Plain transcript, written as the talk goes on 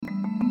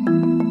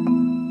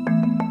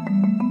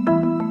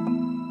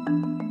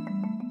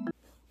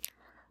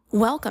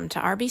Welcome to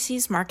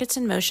RBC's Markets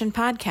in Motion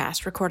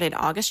podcast, recorded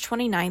August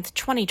 29th,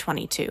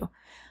 2022.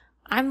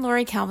 I'm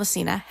Lori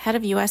Calvasina, Head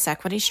of U.S.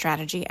 Equity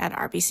Strategy at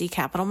RBC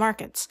Capital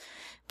Markets.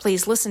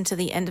 Please listen to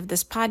the end of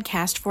this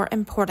podcast for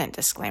important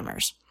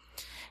disclaimers.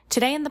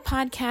 Today in the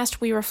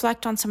podcast, we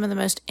reflect on some of the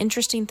most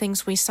interesting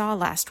things we saw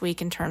last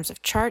week in terms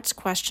of charts,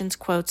 questions,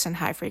 quotes, and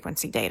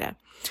high-frequency data.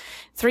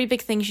 3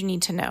 big things you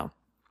need to know.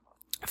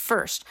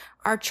 First,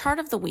 our chart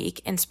of the week,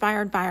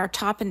 inspired by our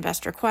top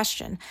investor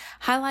question,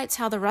 highlights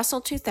how the Russell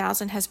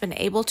 2000 has been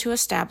able to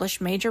establish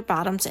major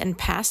bottoms in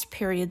past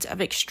periods of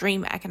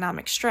extreme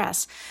economic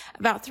stress,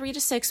 about 3 to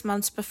 6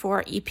 months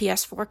before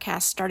EPS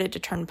forecasts started to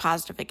turn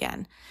positive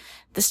again.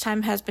 This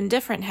time has been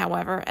different,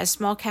 however, as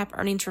small cap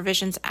earnings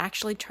revisions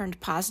actually turned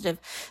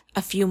positive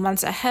a few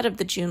months ahead of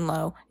the June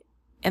low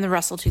in the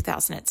Russell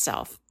 2000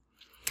 itself.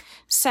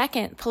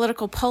 Second,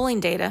 political polling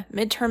data,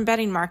 midterm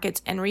betting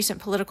markets, and recent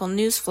political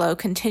news flow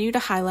continue to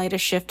highlight a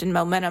shift in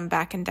momentum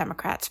back in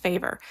Democrats'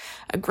 favor,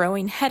 a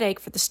growing headache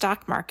for the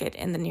stock market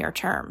in the near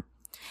term.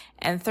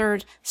 And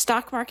third,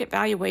 stock market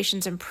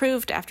valuations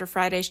improved after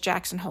Friday's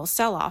Jackson Hole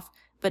sell-off,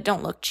 but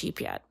don't look cheap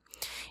yet.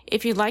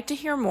 If you'd like to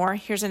hear more,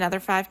 here's another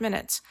 5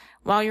 minutes.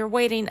 While you're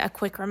waiting, a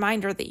quick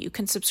reminder that you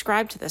can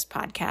subscribe to this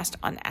podcast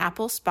on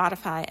Apple,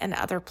 Spotify, and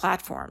other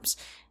platforms.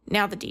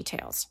 Now the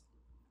details.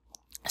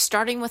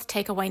 Starting with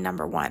takeaway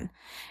number 1.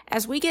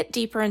 As we get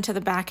deeper into the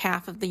back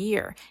half of the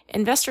year,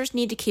 investors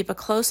need to keep a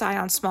close eye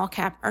on small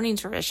cap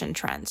earnings revision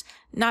trends,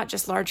 not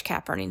just large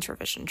cap earnings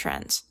revision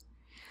trends.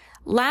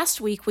 Last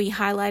week, we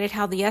highlighted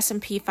how the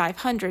S&P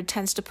 500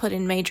 tends to put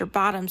in major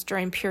bottoms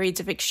during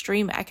periods of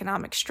extreme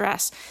economic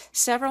stress,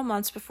 several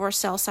months before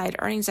sell-side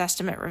earnings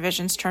estimate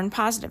revisions turn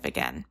positive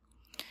again.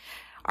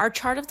 Our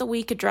chart of the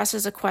week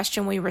addresses a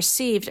question we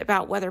received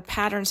about whether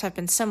patterns have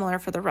been similar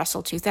for the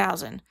Russell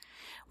 2000.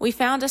 We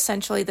found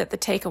essentially that the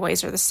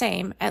takeaways are the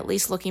same, at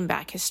least looking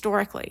back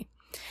historically.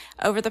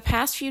 Over the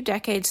past few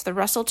decades, the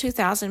Russell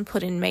 2000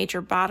 put in major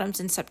bottoms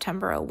in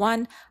September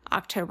 01,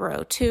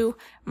 October 02,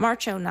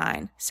 March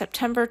 09,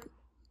 September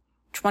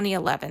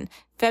 2011,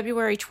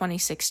 February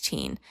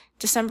 2016,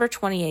 December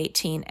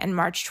 2018, and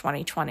March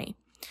 2020.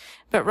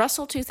 But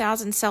Russell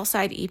 2000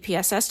 sell-side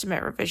EPS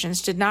estimate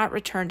revisions did not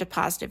return to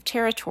positive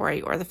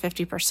territory or the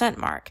 50%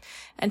 mark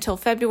until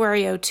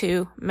February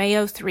 02,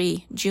 May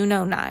 03, June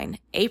 09,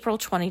 April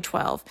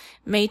 2012,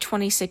 May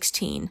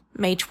 2016,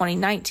 May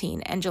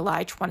 2019, and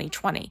July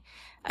 2020,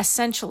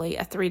 essentially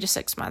a 3 to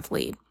 6 month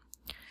lead.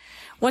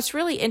 What's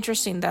really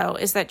interesting, though,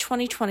 is that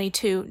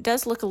 2022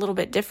 does look a little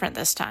bit different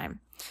this time.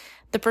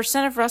 The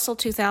percent of Russell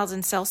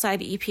 2000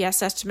 sell-side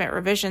EPS estimate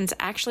revisions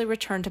actually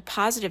returned to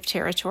positive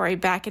territory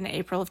back in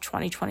April of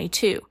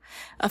 2022,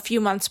 a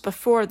few months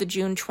before the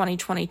June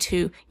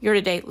 2022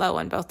 year-to-date low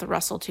in both the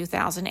Russell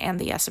 2000 and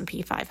the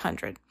S&P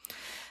 500.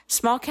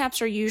 Small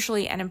caps are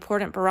usually an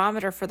important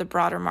barometer for the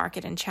broader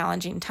market in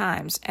challenging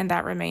times, and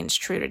that remains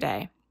true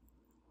today.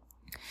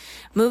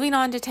 Moving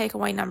on to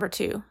takeaway number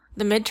 2,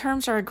 the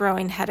midterms are a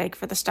growing headache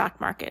for the stock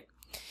market.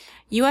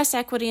 U.S.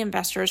 equity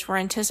investors were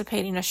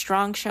anticipating a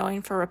strong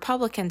showing for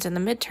Republicans in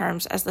the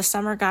midterms as the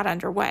summer got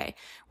underway,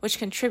 which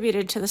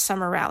contributed to the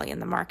summer rally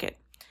in the market.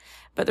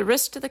 But the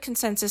risk to the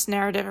consensus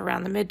narrative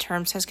around the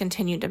midterms has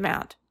continued to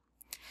mount.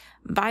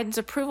 Biden's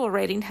approval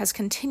rating has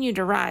continued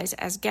to rise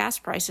as gas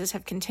prices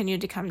have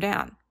continued to come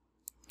down.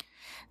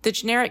 The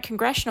generic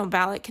congressional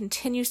ballot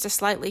continues to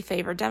slightly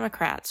favor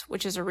Democrats,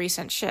 which is a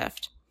recent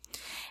shift.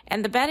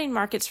 And the betting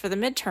markets for the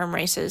midterm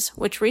races,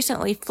 which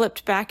recently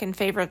flipped back in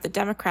favor of the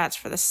Democrats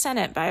for the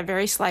Senate by a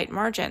very slight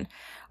margin,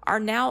 are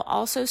now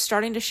also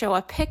starting to show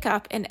a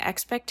pickup in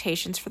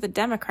expectations for the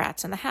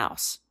Democrats in the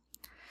House.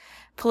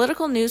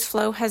 Political news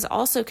flow has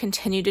also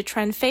continued to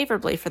trend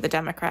favorably for the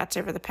Democrats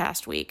over the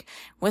past week,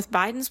 with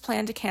Biden's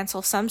plan to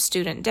cancel some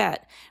student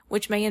debt,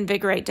 which may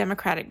invigorate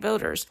Democratic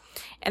voters,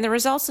 and the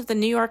results of the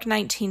New York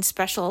 19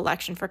 special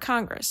election for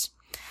Congress.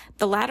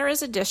 The latter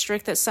is a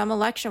district that some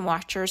election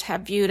watchers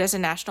have viewed as a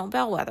national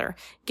bellwether,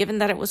 given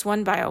that it was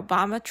won by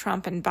Obama,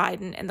 Trump, and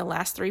Biden in the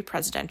last 3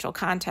 presidential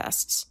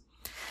contests.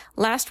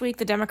 Last week,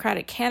 the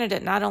Democratic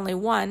candidate not only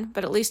won,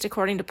 but at least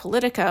according to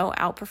Politico,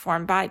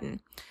 outperformed Biden.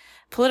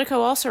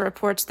 Politico also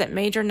reports that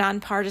major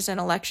nonpartisan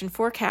election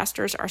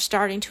forecasters are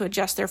starting to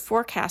adjust their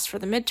forecasts for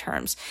the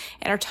midterms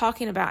and are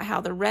talking about how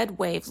the red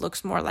wave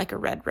looks more like a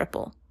red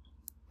ripple.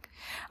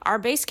 Our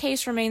base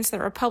case remains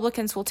that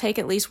Republicans will take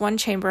at least one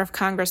chamber of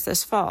Congress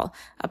this fall,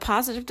 a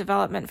positive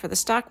development for the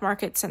stock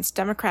market since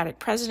Democratic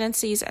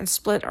presidencies and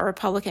split or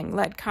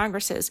Republican-led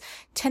Congresses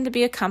tend to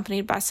be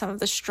accompanied by some of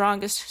the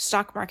strongest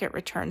stock market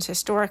returns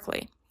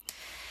historically.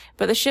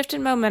 But the shift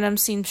in momentum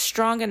seems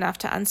strong enough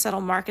to unsettle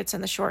markets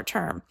in the short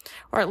term,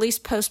 or at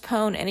least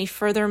postpone any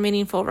further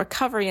meaningful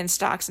recovery in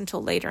stocks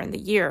until later in the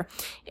year,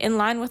 in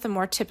line with the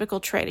more typical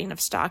trading of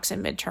stocks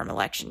in midterm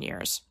election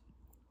years.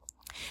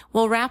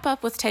 We'll wrap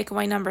up with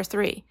takeaway number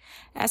 3.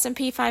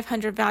 S&P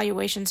 500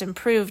 valuations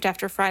improved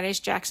after Friday's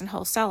Jackson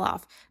Hole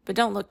sell-off, but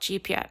don't look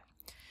cheap yet.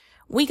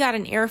 We got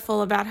an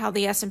earful about how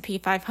the S&P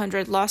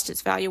 500 lost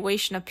its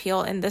valuation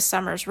appeal in this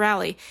summer's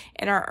rally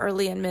in our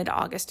early and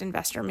mid-August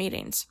investor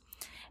meetings.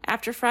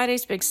 After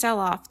Friday's big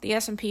sell-off, the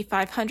S&P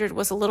 500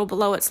 was a little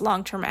below its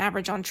long-term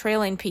average on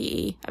trailing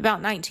PE,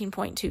 about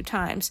 19.2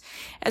 times,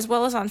 as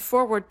well as on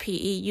forward PE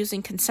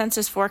using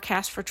consensus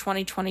forecasts for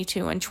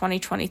 2022 and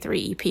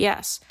 2023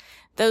 EPS.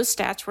 Those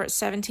stats were at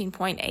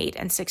 17.8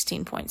 and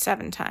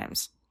 16.7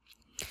 times.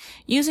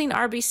 Using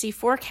RBC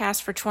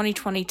forecasts for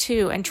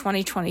 2022 and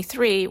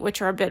 2023,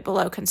 which are a bit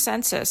below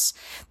consensus,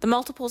 the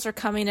multiples are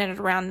coming in at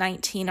around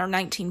 19 or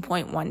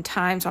 19.1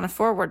 times on a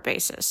forward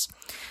basis.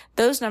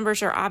 Those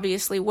numbers are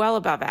obviously well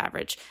above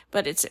average,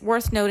 but it's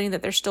worth noting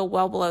that they're still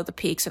well below the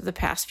peaks of the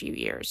past few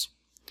years.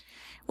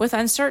 With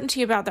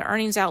uncertainty about the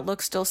earnings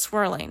outlook still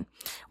swirling,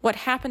 what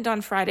happened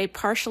on Friday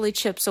partially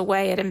chips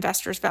away at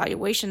investors'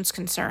 valuations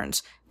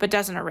concerns, but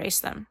doesn't erase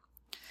them.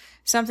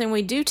 Something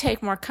we do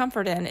take more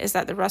comfort in is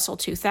that the Russell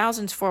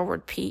 2000's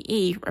forward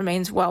PE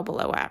remains well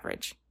below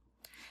average.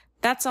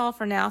 That's all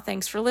for now.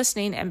 Thanks for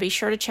listening, and be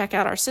sure to check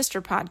out our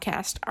sister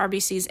podcast,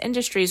 RBC's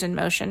Industries in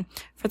Motion,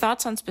 for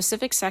thoughts on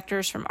specific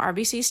sectors from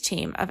RBC's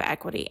team of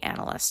equity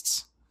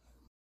analysts.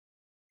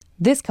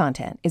 This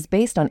content is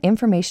based on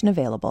information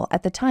available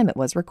at the time it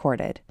was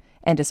recorded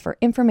and is for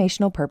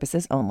informational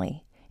purposes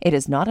only. It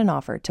is not an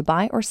offer to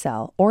buy or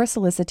sell or a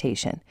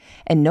solicitation,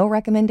 and no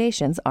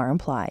recommendations are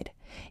implied.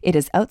 It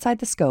is outside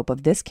the scope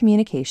of this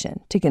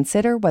communication to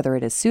consider whether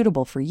it is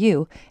suitable for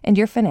you and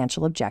your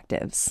financial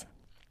objectives.